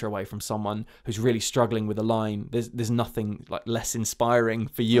a meter away from someone who's really struggling with a line, there's nothing like less inspiring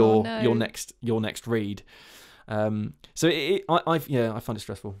for your next read. So I find it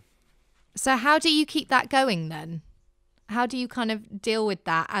stressful. So how do you keep that going then? How do you kind of deal with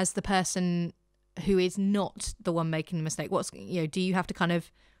that as the person who is not the one making the mistake? Do you have to kind of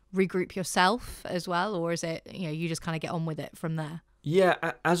regroup yourself as well, or is it, you just kind of get on with it from there?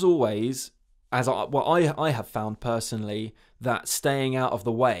 Yeah, as always, I have found personally that staying out of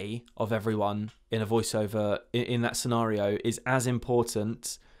the way of everyone in a voiceover in that scenario is as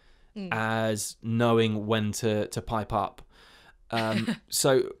important as knowing when to pipe up.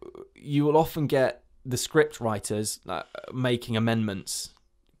 So you will often get the script writers making amendments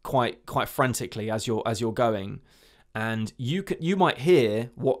quite frantically as you're going, and you might hear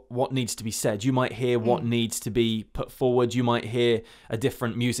what needs to be said. You might hear what needs to be put forward. You might hear a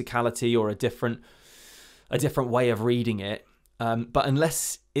different musicality or a different way of reading it. But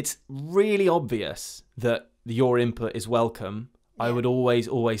unless it's really obvious that your input is welcome, I would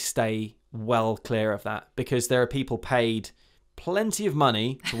always stay well clear of that, because there are people paid plenty of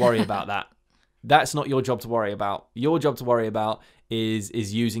money to worry about that. That's not your job to worry about. Your job to worry about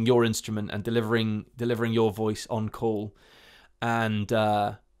is using your instrument and delivering your voice on call, and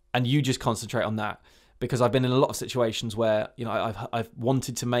you just concentrate on that. Because I've been in a lot of situations where I've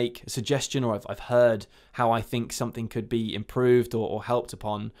wanted to make a suggestion, or I've heard how I think something could be improved or helped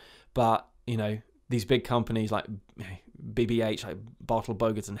upon, but these big companies like BBH, like Bartle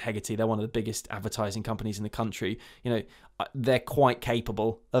Bogarts and Hegarty, they're one of the biggest advertising companies in the country. They're quite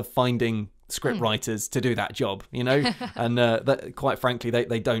capable of finding script writers to do that job, and that, quite frankly,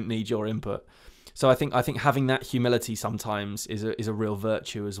 they don't need your input. So I think having that humility sometimes is a real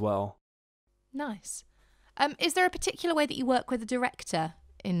virtue as well. Nice. Is there a particular way that you work with a director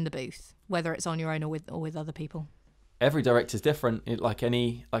in the booth, whether it's on your own or with other people? Every director is different, like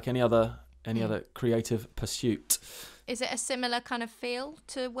any other creative pursuit. Is it a similar kind of feel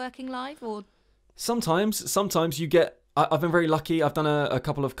to working live, or? Sometimes you get. I've been very lucky. I've done a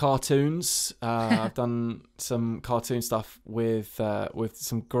couple of cartoons. I've done some cartoon stuff with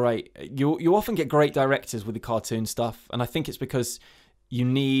some great. You often get great directors with the cartoon stuff, and I think it's because you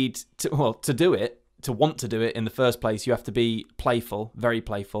need to do it, to want to do it in the first place. You have to be playful, very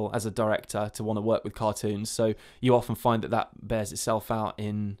playful as a director to want to work with cartoons. So you often find that bears itself out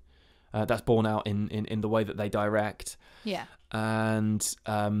in. That's borne out in the way that they direct. Yeah. And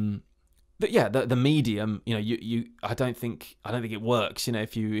the medium, I don't think it works.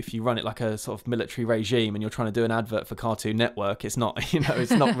 If you run it like a sort of military regime and you're trying to do an advert for Cartoon Network, it's not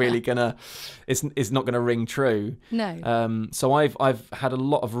it's not really it's not gonna ring true. No. So I've had a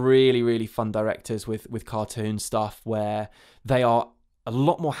lot of really, really fun directors with cartoon stuff where they are a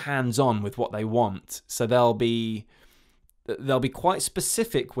lot more hands-on with what they want. So they'll be quite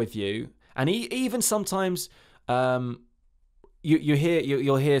specific with you, and even sometimes you'll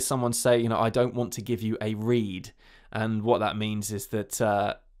hear someone say, I don't want to give you a read, and what that means is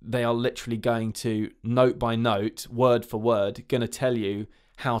that they are literally going to, note by note, word for word, going to tell you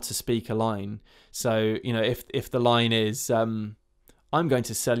how to speak a line. So if the line is I'm going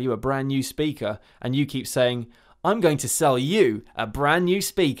to sell you a brand new speaker, and you keep saying I'm going to sell you a brand new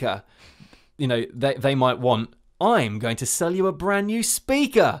speaker, they might want I'm going to sell you a brand new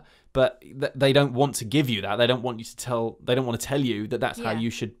speaker, but they don't want to give you that. They don't want you to tell. They don't want to tell you that that's how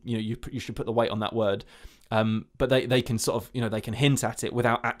you should. You should put the weight on that word. But they can sort of they can hint at it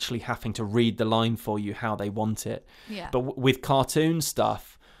without actually having to read the line for you how they want it. Yeah. But with cartoon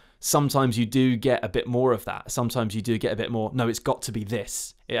stuff, sometimes you do get a bit more of that. Sometimes you do get a bit more. No, it's got to be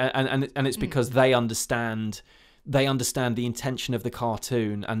this, and it's because they understand. They understand the intention of the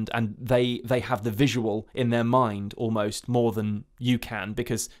cartoon, and they have the visual in their mind almost more than you can,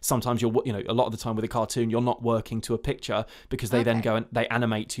 because sometimes you're a lot of the time with a cartoon you're not working to a picture, because they then go and they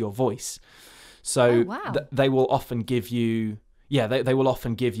animate to your voice. So they will often give you they will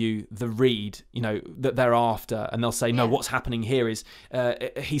often give you the read that they're after, and they'll say, no, what's happening here is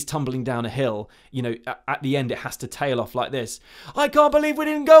he's tumbling down a hill, at the end it has to tail off like this. I can't believe we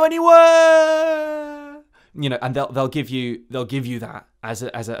didn't go anywhere. and they'll give you that as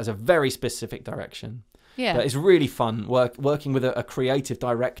a very specific direction. Yeah. But it's really fun working with a creative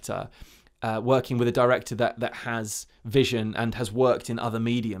director, working with a director that has vision and has worked in other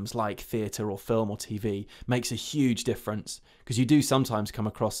mediums like theatre or film or TV makes a huge difference, because you do sometimes come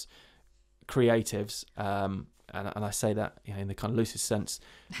across creatives, and I say that in the kind of loosest sense,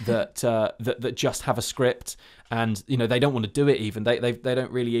 that that just have a script, and they don't want to do it even. They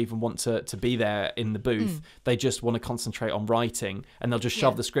don't really even want to be there in the booth. They just want to concentrate on writing, and they'll just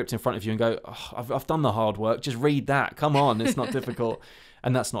shove the script in front of you and go, oh, I've done the hard work, just read that. Come on, it's not difficult.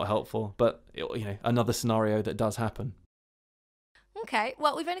 And that's not helpful. But another scenario that does happen. Okay,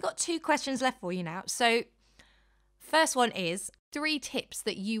 well, we've only got 2 questions left for you now. So first one is 3 tips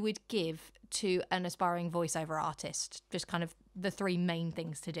that you would give to an aspiring voiceover artist, just kind of the 3 main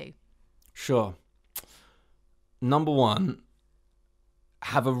things to do. Sure. Number 1,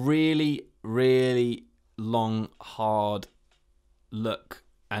 have a really, really long, hard look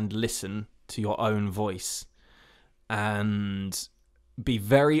and listen to your own voice, and be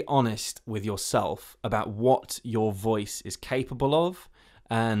very honest with yourself about what your voice is capable of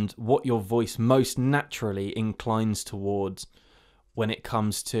and what your voice most naturally inclines towards when it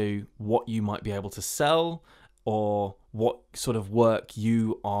comes to what you might be able to sell, or what sort of work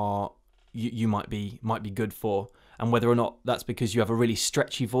you might be good for, and whether or not that's because you have a really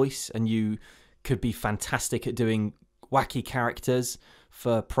stretchy voice and you could be fantastic at doing wacky characters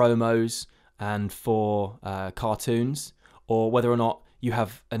for promos and for cartoons, or whether or not you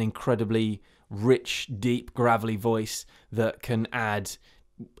have an incredibly rich, deep, gravelly voice that can add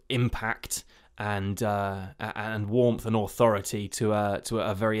impact and warmth and authority to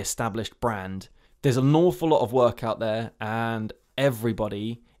a very established brand. There's an awful lot of work out there, and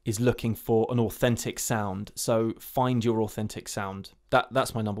everybody is looking for an authentic sound. So find your authentic sound.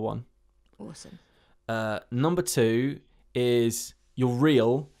 That's my number 1. Awesome. Number 2 is your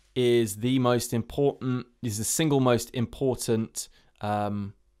reel is the single most important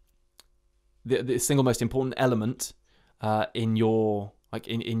the single most important element in your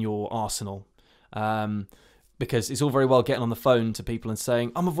arsenal, because it's all very well getting on the phone to people and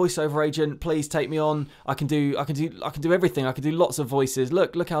saying, I'm a voiceover agent, please take me on, I can do everything, I can do lots of voices,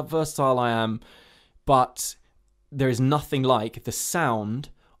 look how versatile I am. But there is nothing like the sound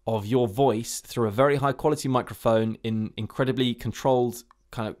of your voice through a very high quality microphone in incredibly controlled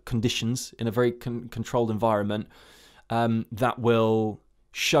kind of conditions, in a very controlled environment, that will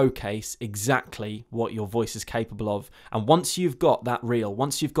showcase exactly what your voice is capable of. And once you've got that reel,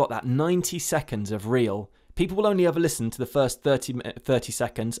 once you've got that 90 seconds of reel, people will only ever listen to the first 30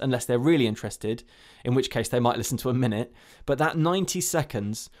 seconds unless they're really interested, in which case they might listen to a minute. But that 90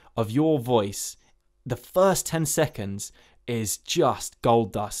 seconds of your voice, the first 10 seconds is just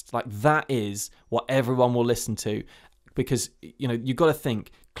gold dust. Like, that is what everyone will listen to, because you've got to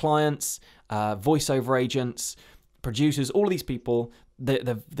think clients, voiceover agents, producers, all of these people,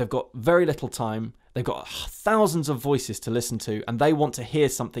 they've got very little time. They've got thousands of voices to listen to, and they want to hear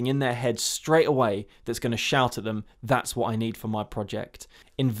something in their head straight away that's going to shout at them, that's what I need for my project.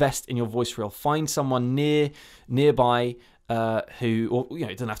 Invest in your voice reel. Find someone nearby who, or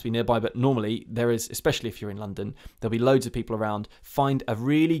it doesn't have to be nearby, but normally there is, especially if you're in London, there'll be loads of people around. Find a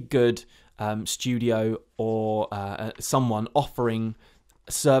really good studio or someone offering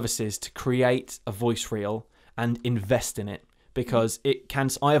services to create a voice reel, and invest in it, because it can.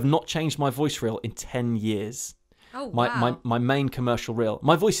 I have not changed my voice reel in 10 years. Oh, wow. My main commercial reel.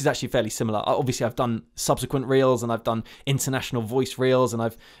 My voice is actually fairly similar. Obviously, I've done subsequent reels, and I've done international voice reels, and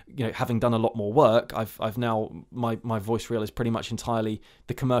I've, having done a lot more work, I've now, my voice reel is pretty much entirely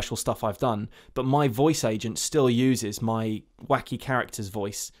the commercial stuff I've done. But my voice agent still uses my wacky characters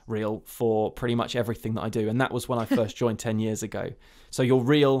voice reel for pretty much everything that I do, and that was when I first joined 10 years ago. So your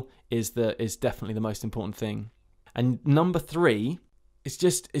reel is definitely the most important thing. And number 3 is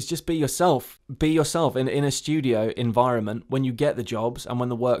just be yourself. Be yourself in a studio environment when you get the jobs and when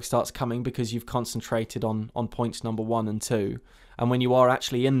the work starts coming, because you've concentrated on points number 1 and 2. And when you are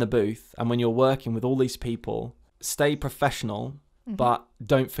actually in the booth and when you're working with all these people, stay professional, but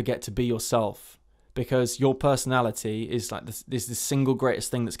don't forget to be yourself, because your personality is like this the single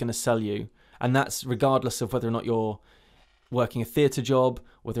greatest thing that's going to sell you. And that's regardless of whether or not you're working a theatre job,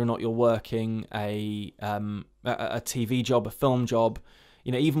 whether or not you're working a TV job, a film job,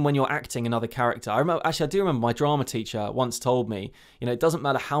 even when you're acting another character. I do remember my drama teacher once told me, it doesn't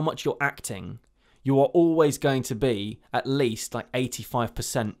matter how much you're acting, you are always going to be at least like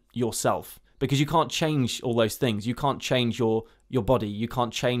 85% yourself, because you can't change all those things. You can't change your body. You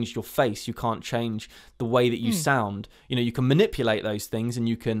can't change your face. You can't change the way that you sound. You know, you can manipulate those things, and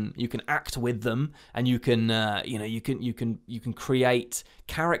you can act with them, and you can you can create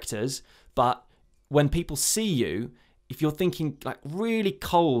characters. But when people see you, if you're thinking like really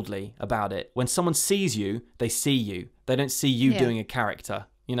coldly about it, when someone sees you, they see you. They don't see you doing a character.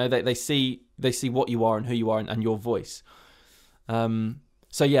 You know, they see what you are and who you are and your voice.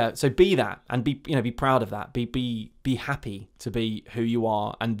 So be that, and be proud of that. Be happy to be who you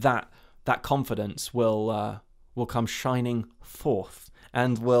are, and that confidence will come shining forth,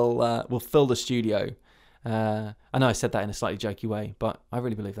 and will fill the studio. I know I said that in a slightly jokey way, but I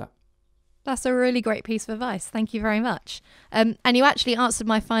really believe that. That's a really great piece of advice. Thank you very much. And you actually answered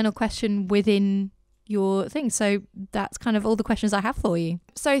my final question within your thing. So that's kind of all the questions I have for you.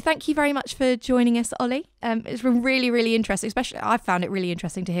 So thank you very much for joining us, Ollie. It's been really, really interesting. Especially, I found it really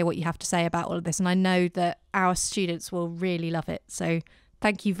interesting to hear what you have to say about all of this. And I know that our students will really love it. So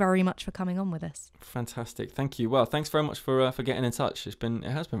thank you very much for coming on with us. Fantastic. Thank you. Well, thanks very much for getting in touch. It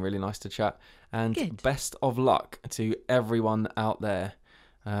has been really nice to chat. And Good. Best of luck to everyone out there.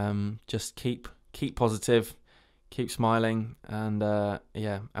 Just keep positive, keep smiling, and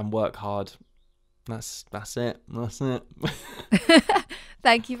and work hard. That's it.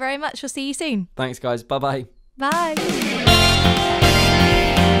 Thank you very much. We'll see you soon. Thanks, guys. Bye-bye. Bye.